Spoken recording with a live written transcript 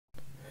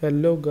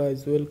Hello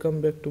guys, welcome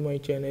back to my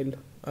channel.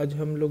 आज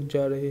हम लोग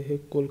जा रहे हैं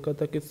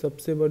कोलकाता के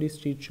सबसे बड़ी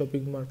स्ट्रीट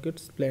शॉपिंग मार्केट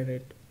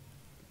स्प्लैनेड।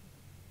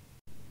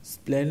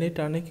 स्प्लैनेड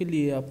आने के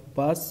लिए आप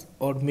बस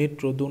और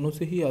मेट्रो दोनों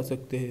से ही आ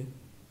सकते हैं।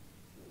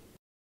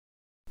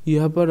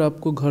 यहाँ पर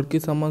आपको घर के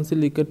सामान से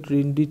लेकर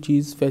ट्रेंडी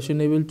चीज़,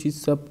 फैशनेबल चीज़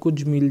सब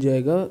कुछ मिल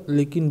जाएगा,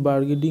 लेकिन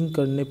बार्गेनिंग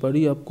करने पर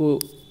ही आपको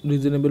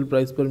रिजनेबल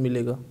प्राइस पर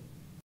मिलेगा।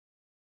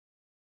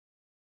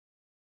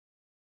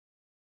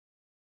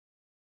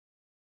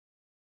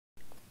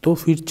 तो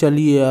फिर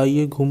चलिए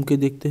आइए घूम के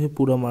देखते हैं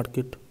पूरा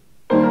मार्केट।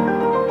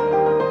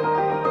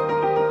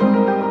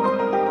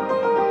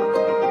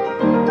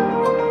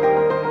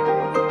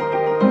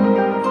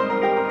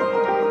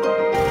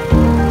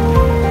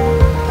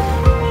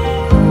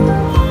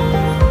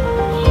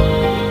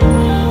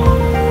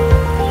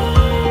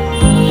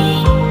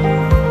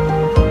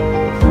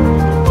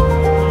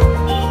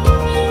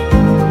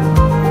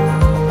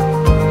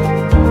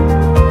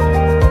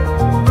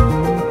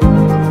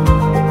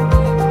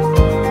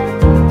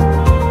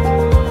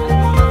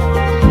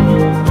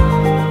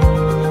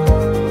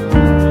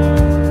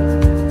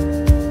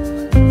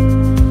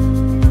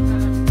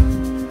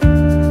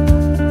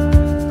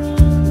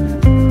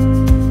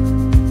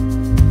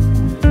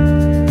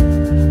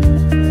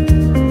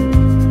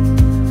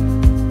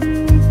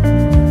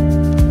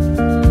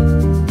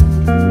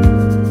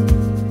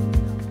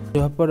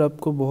 यहाँ पर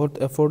आपको बहुत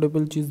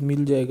अफोर्डेबल चीज़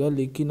मिल जाएगा,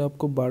 लेकिन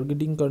आपको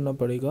बार्गेनिंग करना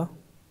पड़ेगा।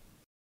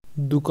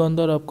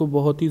 दुकानदार आपको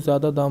बहुत ही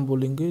ज़्यादा दाम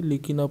बोलेंगे,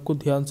 लेकिन आपको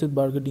ध्यान से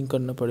बार्गेनिंग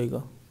करना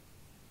पड़ेगा।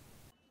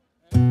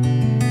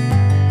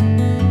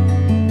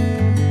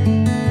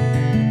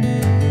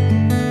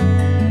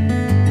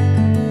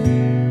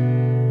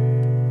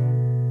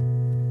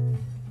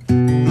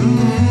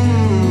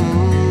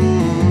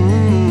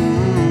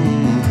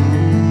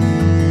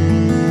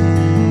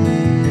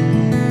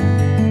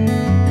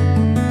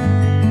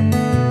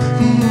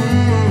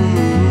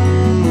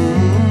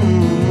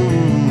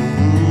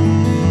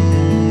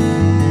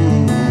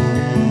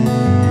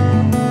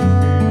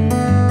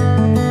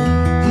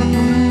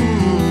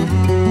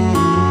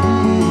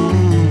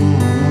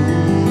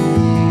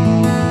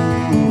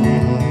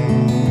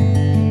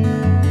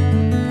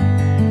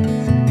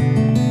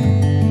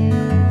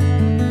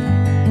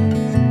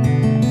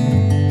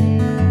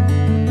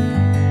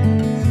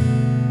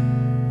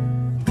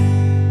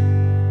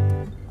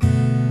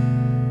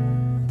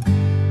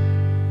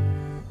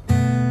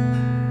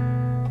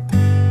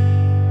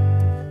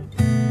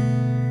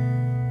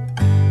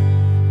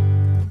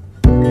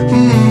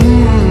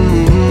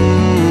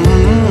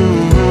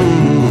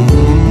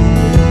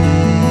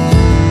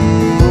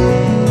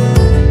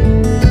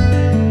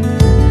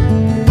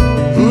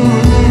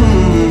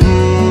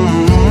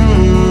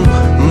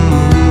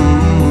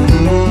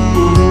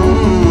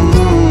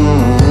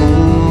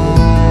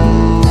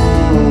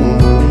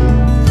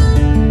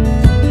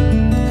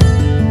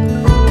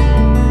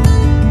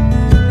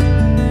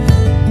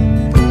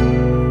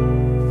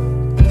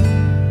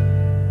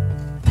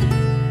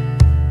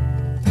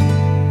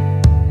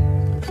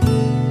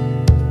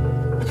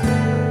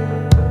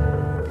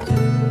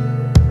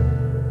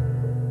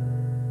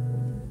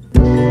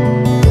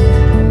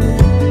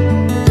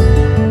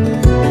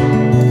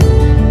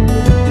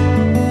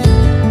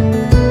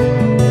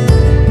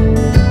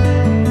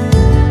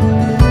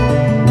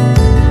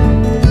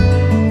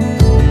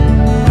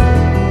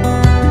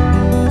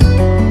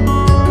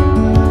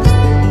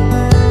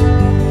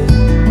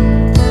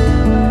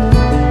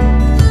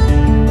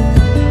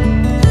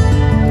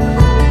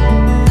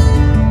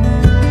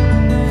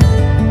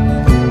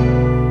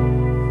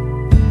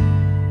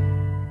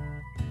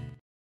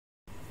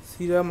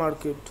 सीरा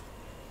मार्केट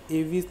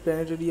एवी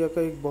एस्प्लैनेड एरिया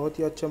का एक बहुत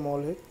ही अच्छा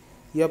मॉल है।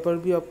 यहाँ पर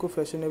भी आपको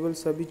फैशनेबल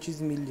सभी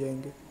चीज़ मिल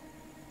जाएंगे।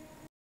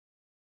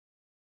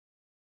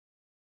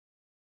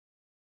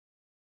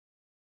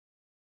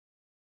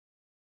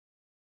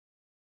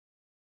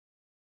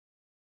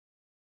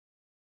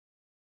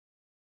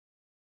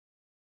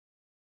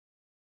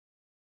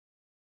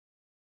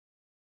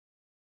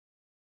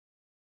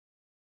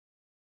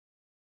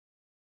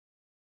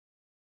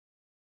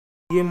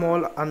 ये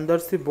मॉल अंदर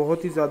से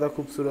बहुत ही ज़्यादा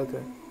खूबसूरत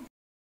है।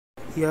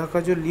 यहाँ का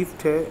जो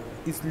लिफ्ट है,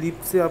 इस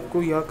लिफ्ट से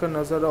आपको यहाँ का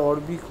नज़ारा और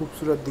भी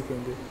खूबसूरत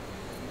दिखेंगे।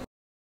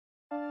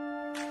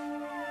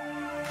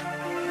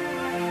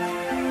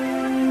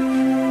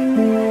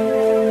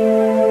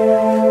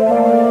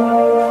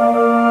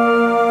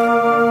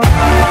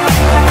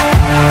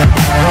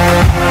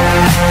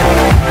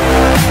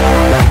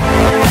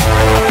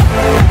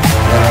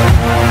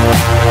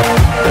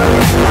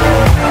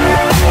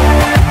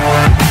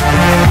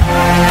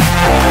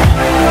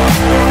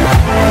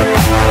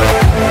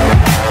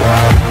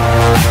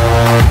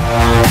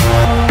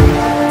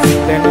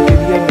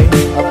 एरिया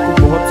में आपको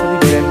बहुत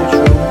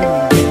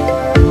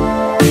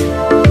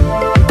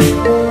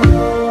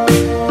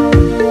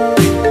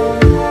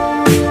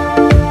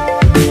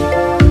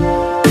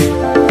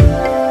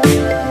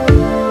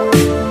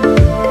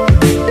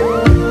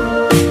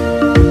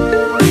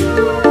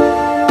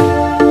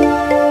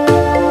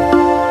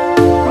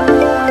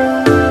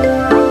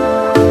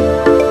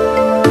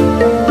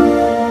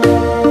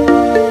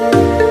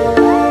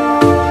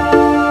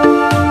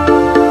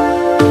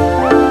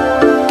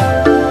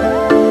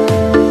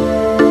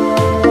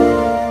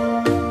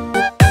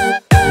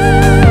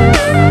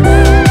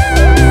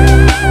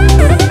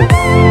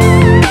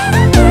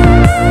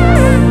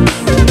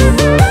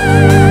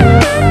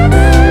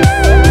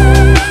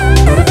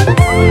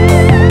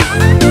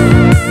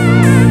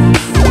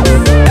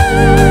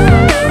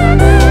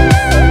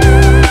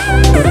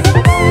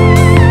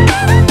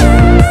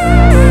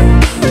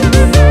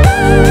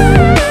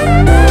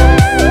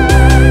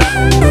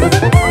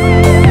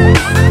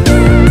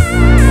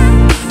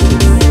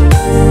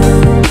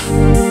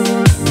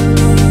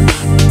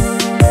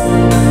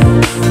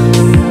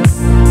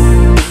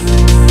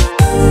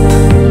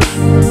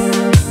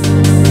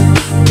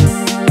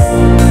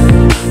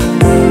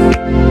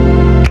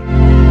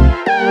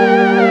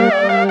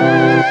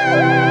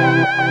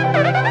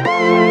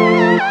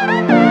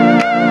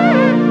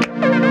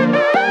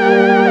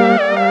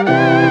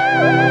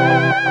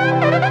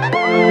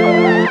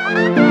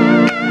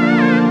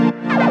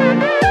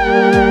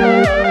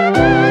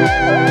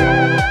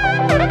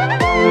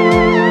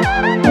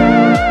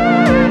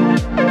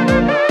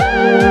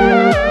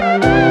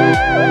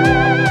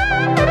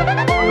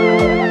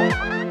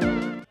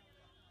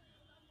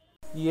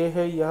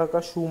है यहाँ का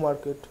शू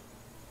मार्केट,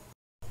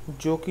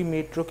 जो कि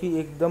मेट्रो की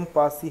एकदम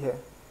पास ही है।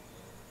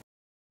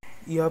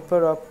 यहाँ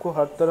पर आपको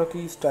हर तरह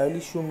की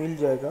स्टाइलिश शू मिल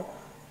जाएगा,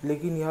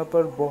 लेकिन यहाँ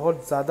पर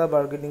बहुत ज़्यादा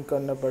बार्गेनिंग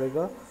करना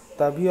पड़ेगा,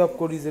 तभी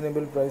आपको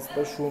रिजनेबल प्राइस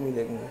पर शू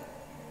मिलेंगे।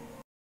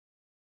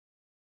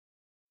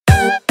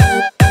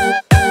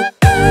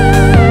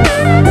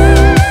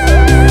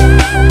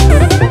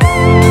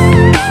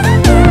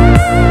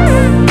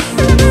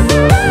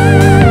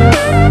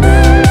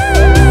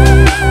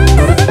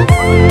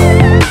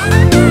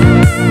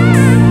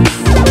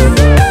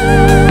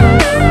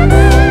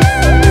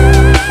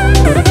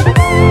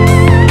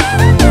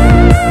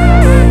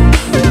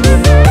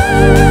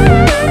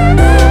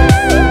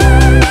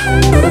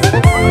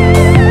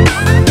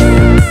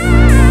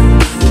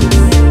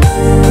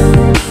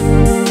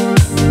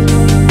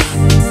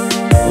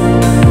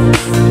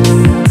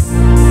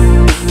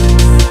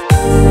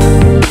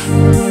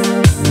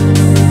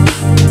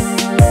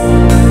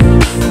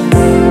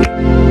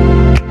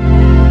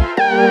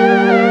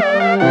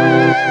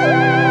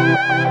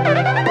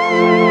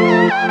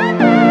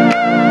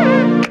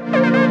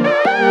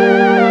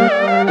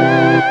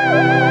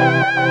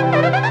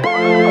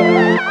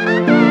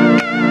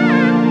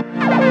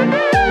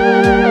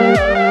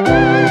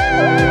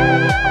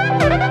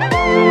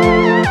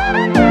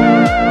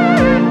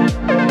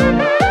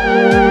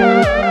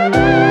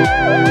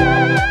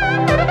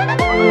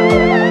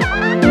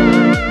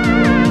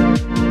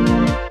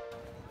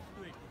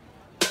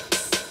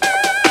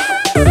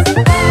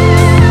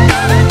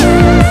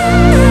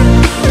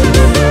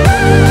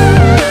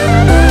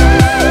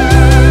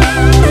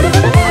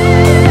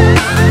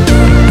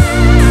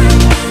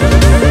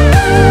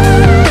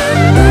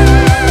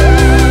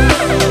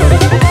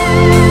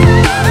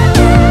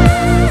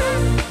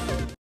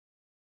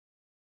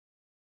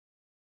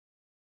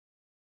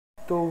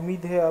 तो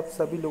उम्मीद है आप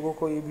सभी लोगों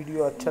को ये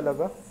वीडियो अच्छा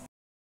लगा।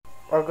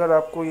 अगर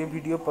आपको ये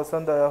वीडियो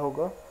पसंद आया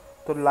होगा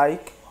तो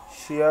लाइक,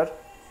 शेयर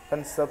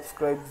एंड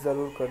सब्सक्राइब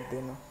ज़रूर कर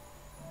देना।